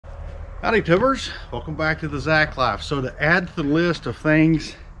Howdy tubers, welcome back to the Zach Life. So to add to the list of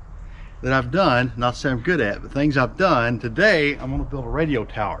things that I've done, not to say I'm good at, but things I've done, today I'm going to build a radio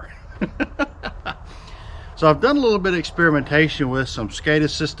tower. So I've done a little bit of experimentation with some SCADA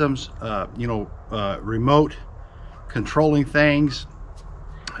systems, remote controlling things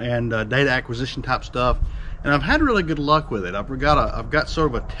and data acquisition type stuff, and I've had really good luck with it. I've got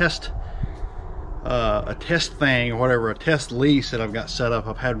sort of a test thing or whatever, a test lease that I've got set up.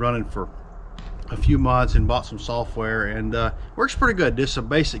 I've had running for a few months and bought some software, and works pretty good. Did some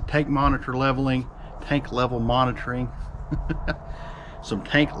basic tank tank level monitoring some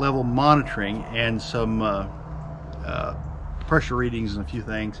tank level monitoring and some pressure readings and a few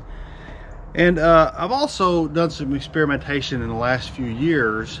things. And I've also done some experimentation in the last few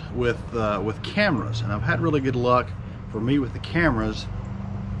years with cameras, and I've had really good luck for me with the cameras.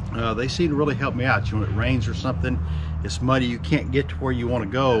 They seem to really help me out. When it rains or something, it's muddy, you can't get to where you want to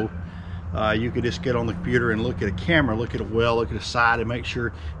go, you could just get on the computer and look at a camera, look at a well, look at a side, and make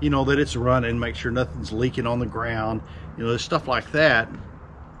sure that it's running, make sure nothing's leaking on the ground, there's stuff like that.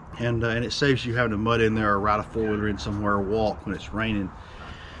 And it saves you having to mud in there or ride a four-wheeler in somewhere or walk when it's raining.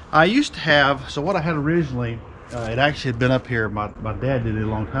 I used to have, so what I had originally, it actually had been up here, my dad did it a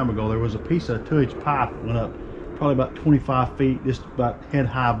long time ago. There was a piece of 2-inch pipe that went up probably about 25 feet, just about head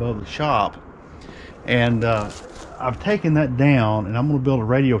high above the shop. And I've taken that down, and I'm going to build a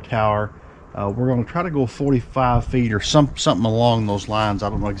radio tower. We're going to try to go 45 feet or something along those lines. I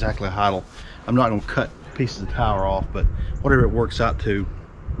don't know exactly how I'm not going to cut pieces of tower off, but whatever it works out to.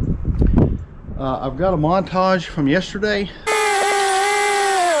 I've got a montage from yesterday.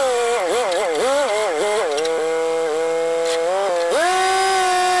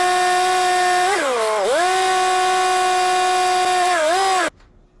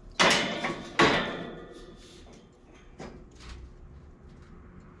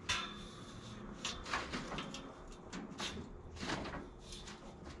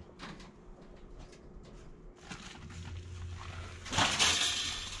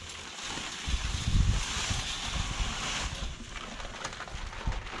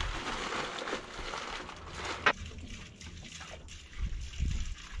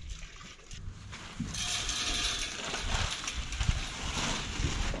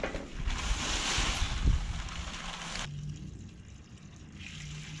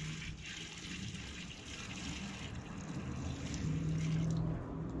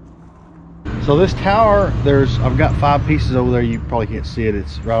 So this tower, I've got 5 pieces over there. You probably can't see it.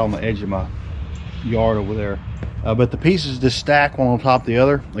 It's right on the edge of my yard over there. But the pieces just stack one on top of the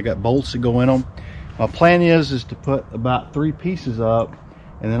other. I got bolts that go in them. My plan is to put about 3 pieces up,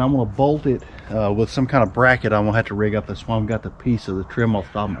 and then I'm going to bolt it with some kind of bracket I'm going to have to rig up. That's why I've got the piece of the trim off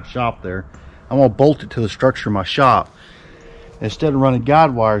the top of my shop there. I'm going to bolt it to the structure of my shop. Instead of running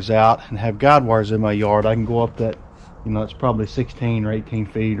guide wires out and have guide wires in my yard, I can go up that, it's probably 16 or 18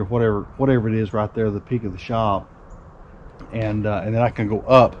 feet or whatever it is right there at the peak of the shop, and then I can go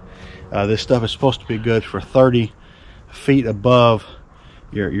up. This stuff is supposed to be good for 30 feet above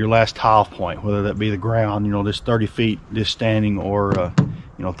your last tile point, whether that be the ground, just 30 feet just standing, or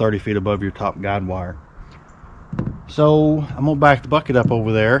 30 feet above your top guide wire. So I'm gonna back the bucket up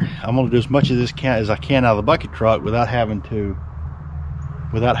over there. I'm gonna do as much of this as I can out of the bucket truck without having to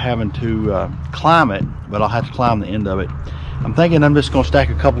climb it, but I'll have to climb the end of it. I'm thinking I'm just going to stack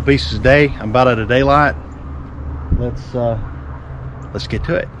a couple pieces a day. I'm about out of daylight. Let's get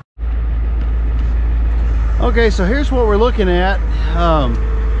to it. Okay, so here's what we're looking at.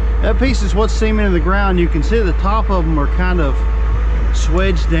 That piece is what's seaming in the ground. You can see the top of them are kind of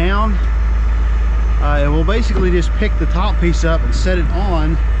swedged down. And we'll basically just pick the top piece up and set it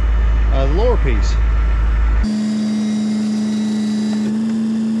on the lower piece.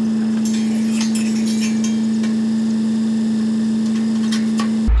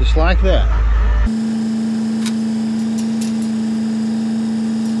 Just like that.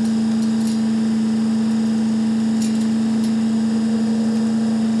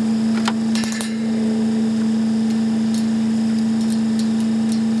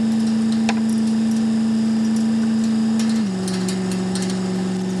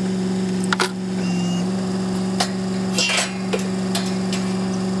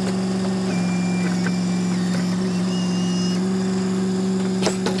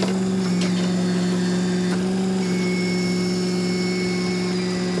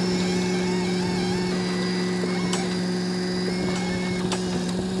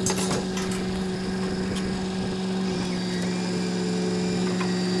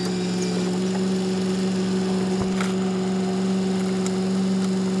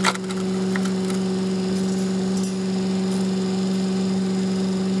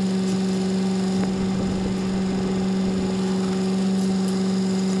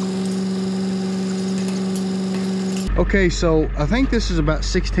 Okay, so I think this is about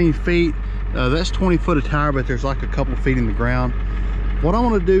 16 feet. That's 20 foot of tower, but there's like a couple feet in the ground. What I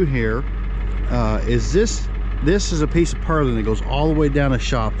want to do here is this is a piece of purlin that goes all the way down the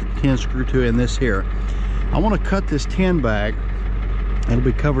shop, the 10 screw to, and this here. I want to cut this 10 back. It'll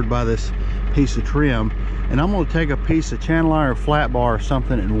be covered by this piece of trim, and I'm going to take a piece of channel iron, flat bar or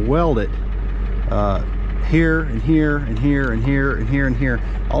something, and weld it here and here and here and here and here and here,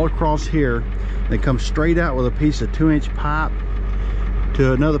 all across here. They come straight out with a piece of 2-inch pipe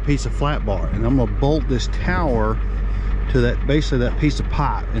to another piece of flat bar, and I'm going to bolt this tower to that, basically that piece of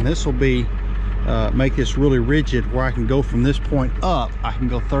pipe, and this will be make this really rigid where I can go from this point up. I can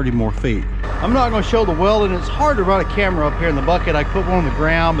go 30 more feet. I'm not going to show the welding. It's hard to run a camera up here in the bucket. I put one on the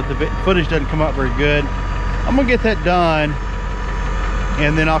ground, but the footage doesn't come out very good. I'm going to get that done,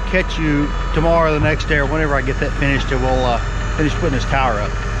 and then I'll catch you tomorrow or the next day, or whenever I get that finished, and we'll finish putting this tower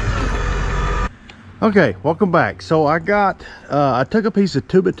up. Okay, welcome back. So I took a piece of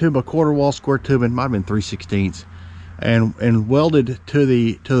 2x2 by quarter wall square tubing, might have been 3/16, and welded to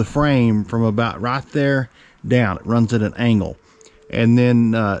the frame from about right there down. It runs at an angle, and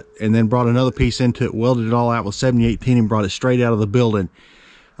then brought another piece into it, welded it all out with 70/18, and brought it straight out of the building.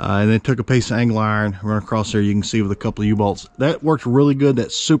 And then took a piece of angle iron, run across there. You can see with a couple of U-bolts. That worked really good.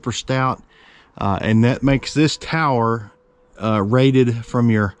 That's super stout, and that makes this tower rated from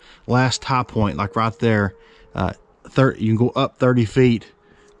your last tie point, like right there. You can go up 30 feet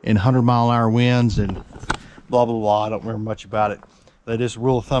in 100-mile-an-hour winds and blah blah blah. I don't remember much about it. That just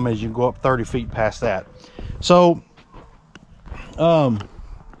rule of thumb is you can go up 30 feet past that. So I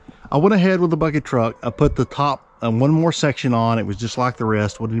went ahead with the bucket truck. I put the top one more section on. It was just like the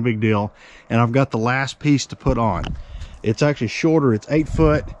rest, wasn't a big deal, and I've got the last piece to put on. It's actually shorter. It's 8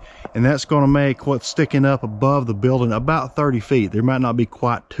 foot, and that's going to make what's sticking up above the building about 30 feet. There might not be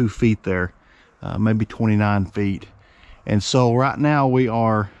quite 2 feet there, maybe 29 feet. And so right now we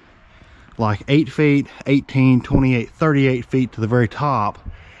are like 8 feet, 18, 28, 38 feet to the very top.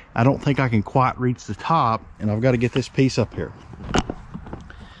 I don't think I can quite reach the top, and I've got to get this piece up here.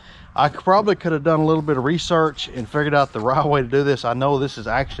 I probably could have done a little bit of research and figured out the right way to do this. I know this is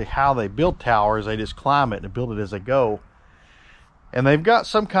actually how they build towers. They just climb it and build it as they go. And they've got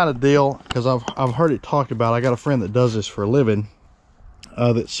some kind of deal, because I've heard it talked about. I got a friend that does this for a living.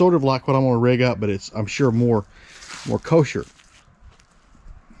 That's sort of like what I'm going to rig up, but it's, I'm sure, more kosher.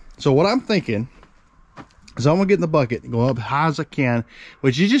 So what I'm thinking is I'm going to get in the bucket and go up as high as I can,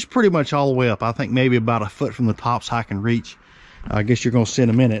 which is just pretty much all the way up. I think maybe about a foot from the top so I can reach. I guess you're going to see in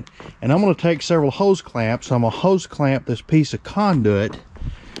a minute. And I'm going to take several hose clamps. So I'm going to hose clamp this piece of conduit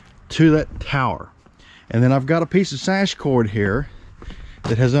to that tower. And then I've got a piece of sash cord here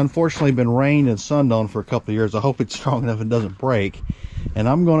that has unfortunately been rained and sunned on for a couple of years. I hope it's strong enough it doesn't break. And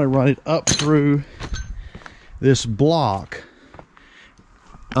I'm going to run it up through this block,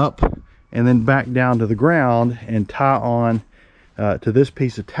 up and then back down to the ground, and tie on to this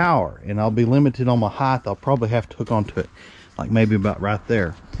piece of tower. And I'll be limited on my height. I'll probably have to hook onto it like maybe about right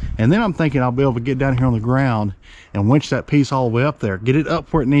there. And then I'm thinking I'll be able to get down here on the ground and winch that piece all the way up there, get it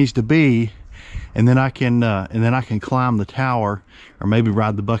up where it needs to be, and then I can climb the tower, or maybe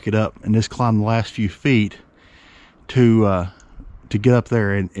ride the bucket up and just climb the last few feet to get up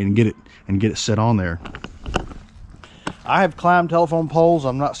there and get it set on there. I have climbed telephone poles.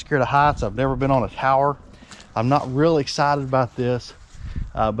 I'm not scared of heights. I've never been on a tower. I'm not really excited about this,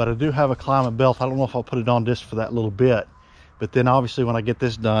 but I do have a climbing belt. I don't know if I'll put it on just for that little bit, but then obviously when I get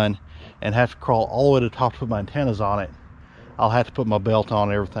this done and have to crawl all the way to the top to put my antennas on it, I'll have to put my belt on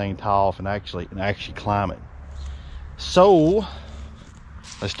and everything, tie off, and actually climb it. So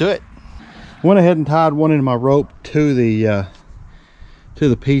let's do it. Went ahead and tied one end of my rope to the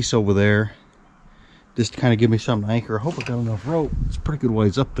piece over there, just to kind of give me something to anchor. I hope I got enough rope. It's a pretty good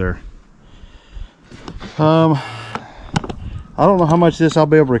ways up there. I don't know how much of this I'll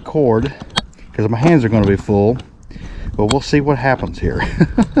be able to record because my hands are going to be full, but we'll see what happens here.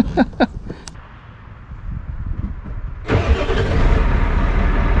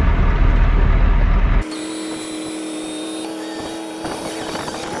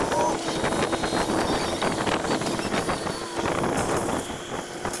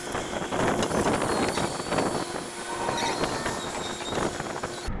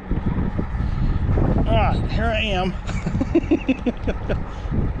 Here I am.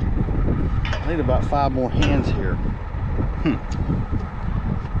 I need about 5 more hands here.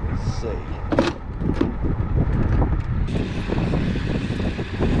 Let's see.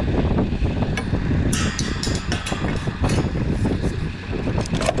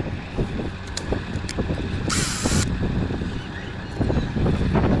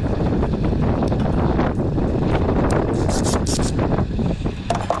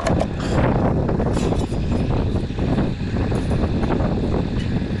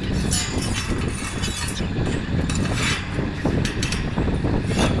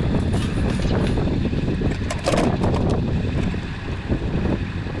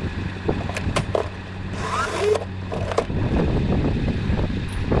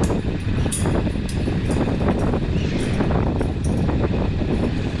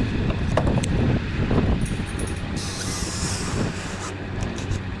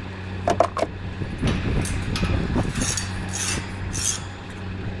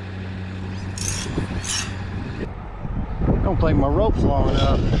 don't think my rope's long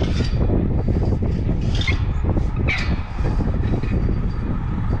enough.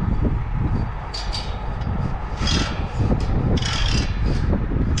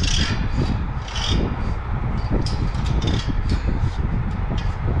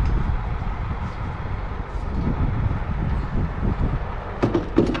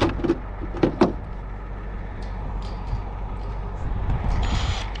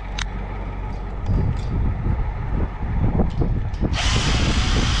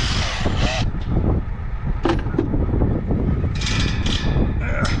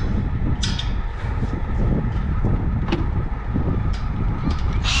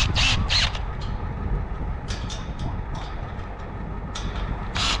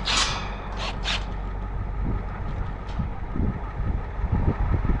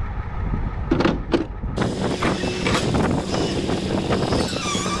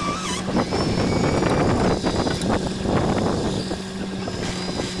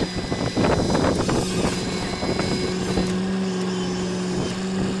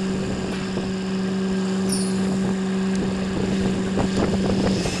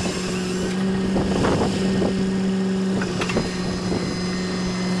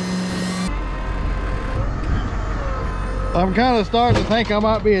 I'm kind of starting to think I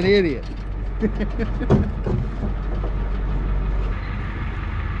might be an idiot.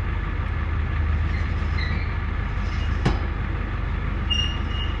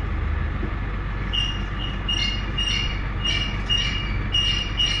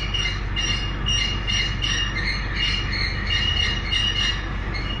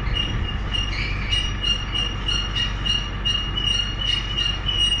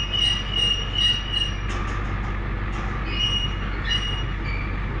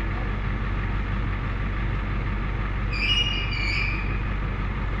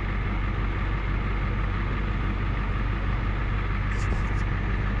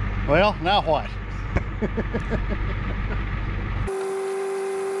 Well, now what?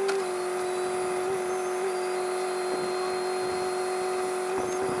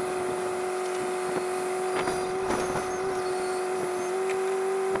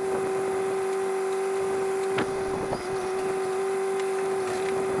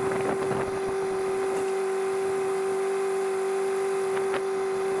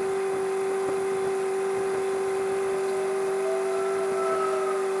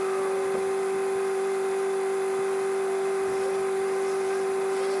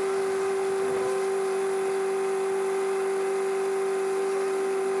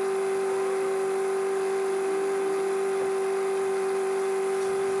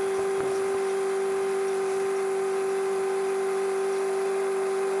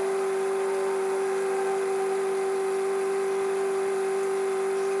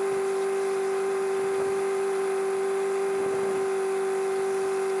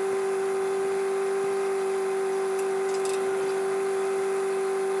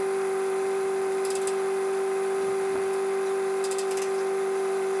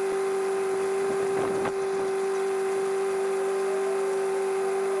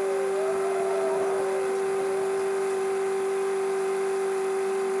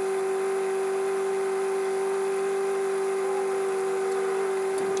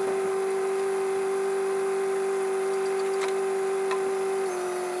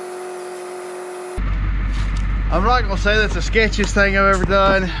 I'm not gonna say that's the sketchiest thing I've ever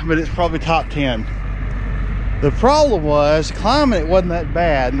done, but it's probably top 10. The problem was, climbing it wasn't that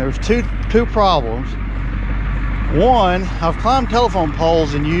bad, and there was two problems. One, I've climbed telephone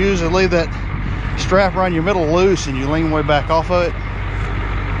poles and you usually leave that strap around your middle loose and you lean way back off of it.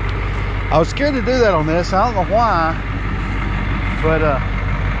 I was scared to do that on this. I don't know why, but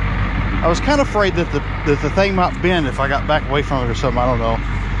I was kind of afraid that the thing might bend if I got back away from it or something, I don't know.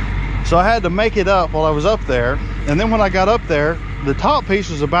 So I had to make it up while I was up there. And then when I got up there, the top piece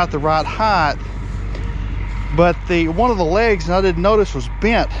was about the right height, but one of the legs, and I didn't notice, was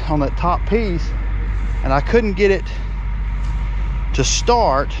bent on that top piece, and I couldn't get it to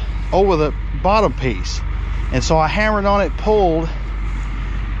start over the bottom piece. And so I hammered on it, pulled,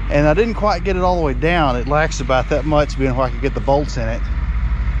 and I didn't quite get it all the way down. It lacks about that much, being where I could get the bolts in it.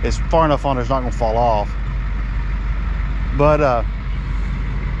 It's far enough on there it's not gonna fall off. But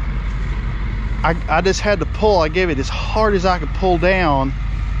I just had to pull. I gave it as hard as I could pull down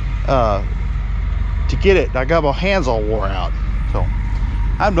to get it. I got my hands all wore out. So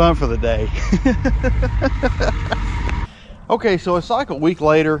I'm done for the day. Okay, so it's like a week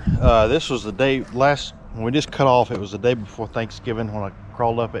later. This was the day when we just cut off. It was the day before Thanksgiving when I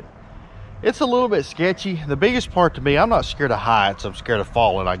crawled up it. It's a little bit sketchy. The biggest part to me, I'm not scared of heights. I'm scared of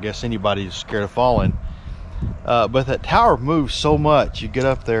falling. I guess anybody's scared of falling. but that tower moves so much. You get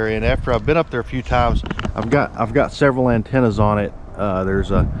up there, and after I've been up there a few times, I've got several antennas on it.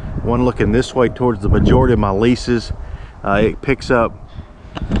 There's one looking this way towards the majority of my leases. It picks up,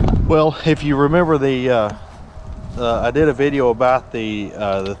 well, if you remember I did a video about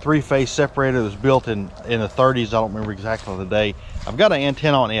the three-phase separator that was built in the 30s. I don't remember exactly the day. I've got an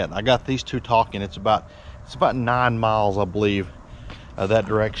antenna on it. I got these two talking. It's about 9 miles, I believe, that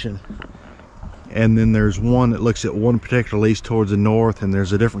direction. And then there's one that looks at one particular lease towards the north, and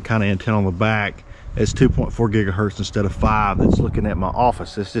there's a different kind of antenna on the back. It's 2.4 gigahertz instead of 5. That's looking at my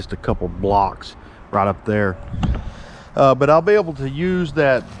office. It's just a couple blocks right up there. But I'll be able to use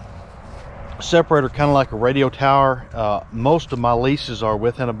that separator kind of like a radio tower. Most of my leases are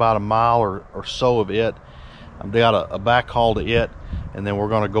within about a mile or so of it. I've got a backhaul to it, and then we're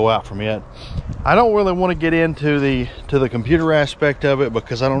going to go out from it. I don't really want to get into the computer aspect of it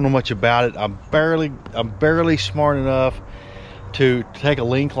because I don't know much about it. I'm barely smart enough to take a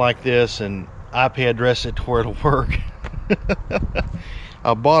link like this and IP address it to where it'll work.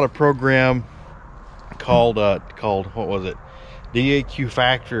 I bought a program called what was it, DAQ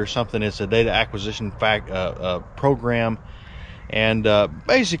Factory or something. It's a data acquisition program, and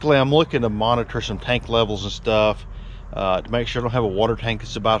basically I'm looking to monitor some tank levels and stuff to make sure I don't have a water tank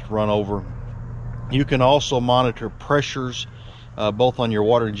that's about to run over. You can also monitor pressures both on your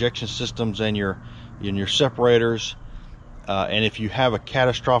water injection systems and your separators, and if you have a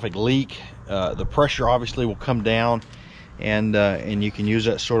catastrophic leak, the pressure obviously will come down, and you can use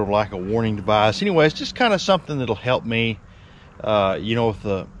that sort of like a warning device. Anyway, it's just kind of something that'll help me. You know, if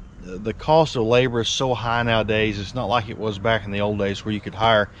the cost of labor is so high nowadays, it's not like it was back in the old days where you could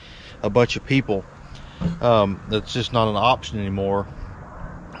hire a bunch of people. That's just not an option anymore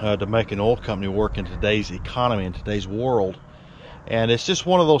to make an oil company work in today's economy, in today's world. And it's just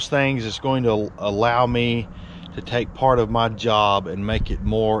one of those things that's going to allow me to take part of my job and make it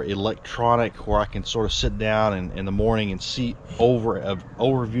more electronic, where I can sort of sit down in the morning and see an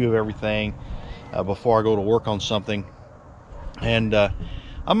overview of everything before I go to work on something. And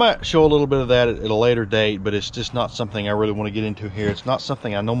I might show a little bit of that at a later date, but it's just not something I really want to get into here. It's not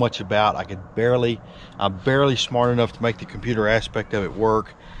something I know much about. I'm barely smart enough to make the computer aspect of it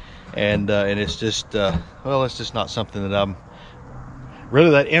work, and it's just well, it's just not something that I'm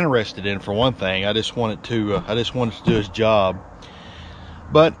really that interested in. For one thing, I just wanted to do his job.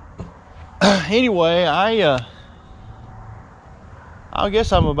 But anyway, I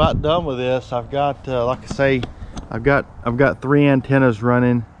guess I'm about done with this. I've got like I say, I've got 3 antennas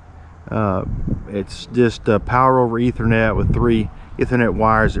running. It's just power over Ethernet with 3 Ethernet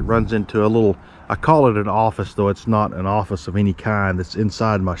wires. It runs into a little, I call it an office, though it's not an office of any kind. It's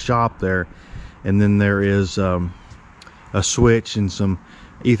inside my shop there. And then there is a switch and some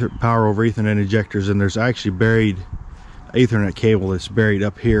power over Ethernet injectors, and there's actually buried Ethernet cable that's buried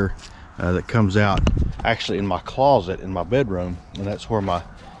up here that comes out actually in my closet in my bedroom, and that's where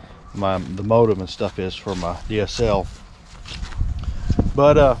the modem and stuff is for my DSL.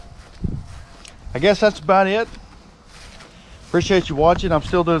 But I guess that's about it. Appreciate you watching. I'm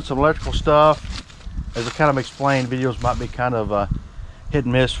still doing some electrical stuff. As I kind of explained, videos might be kind of hit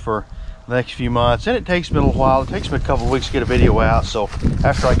and miss for the next few months, and it takes me a little while. It takes me a couple of weeks to get a video out, so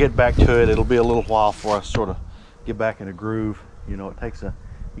after I get back to it, it'll be a little while before I sort of get back in a groove. You know, it takes you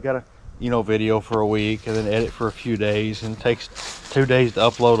gotta, you know, video for a week and then edit for a few days, and it takes 2 days to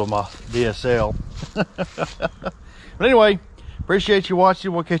upload on my DSL. But anyway, appreciate you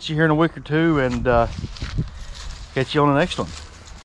watching. We'll catch you here in a week or two, and catch you on the next one.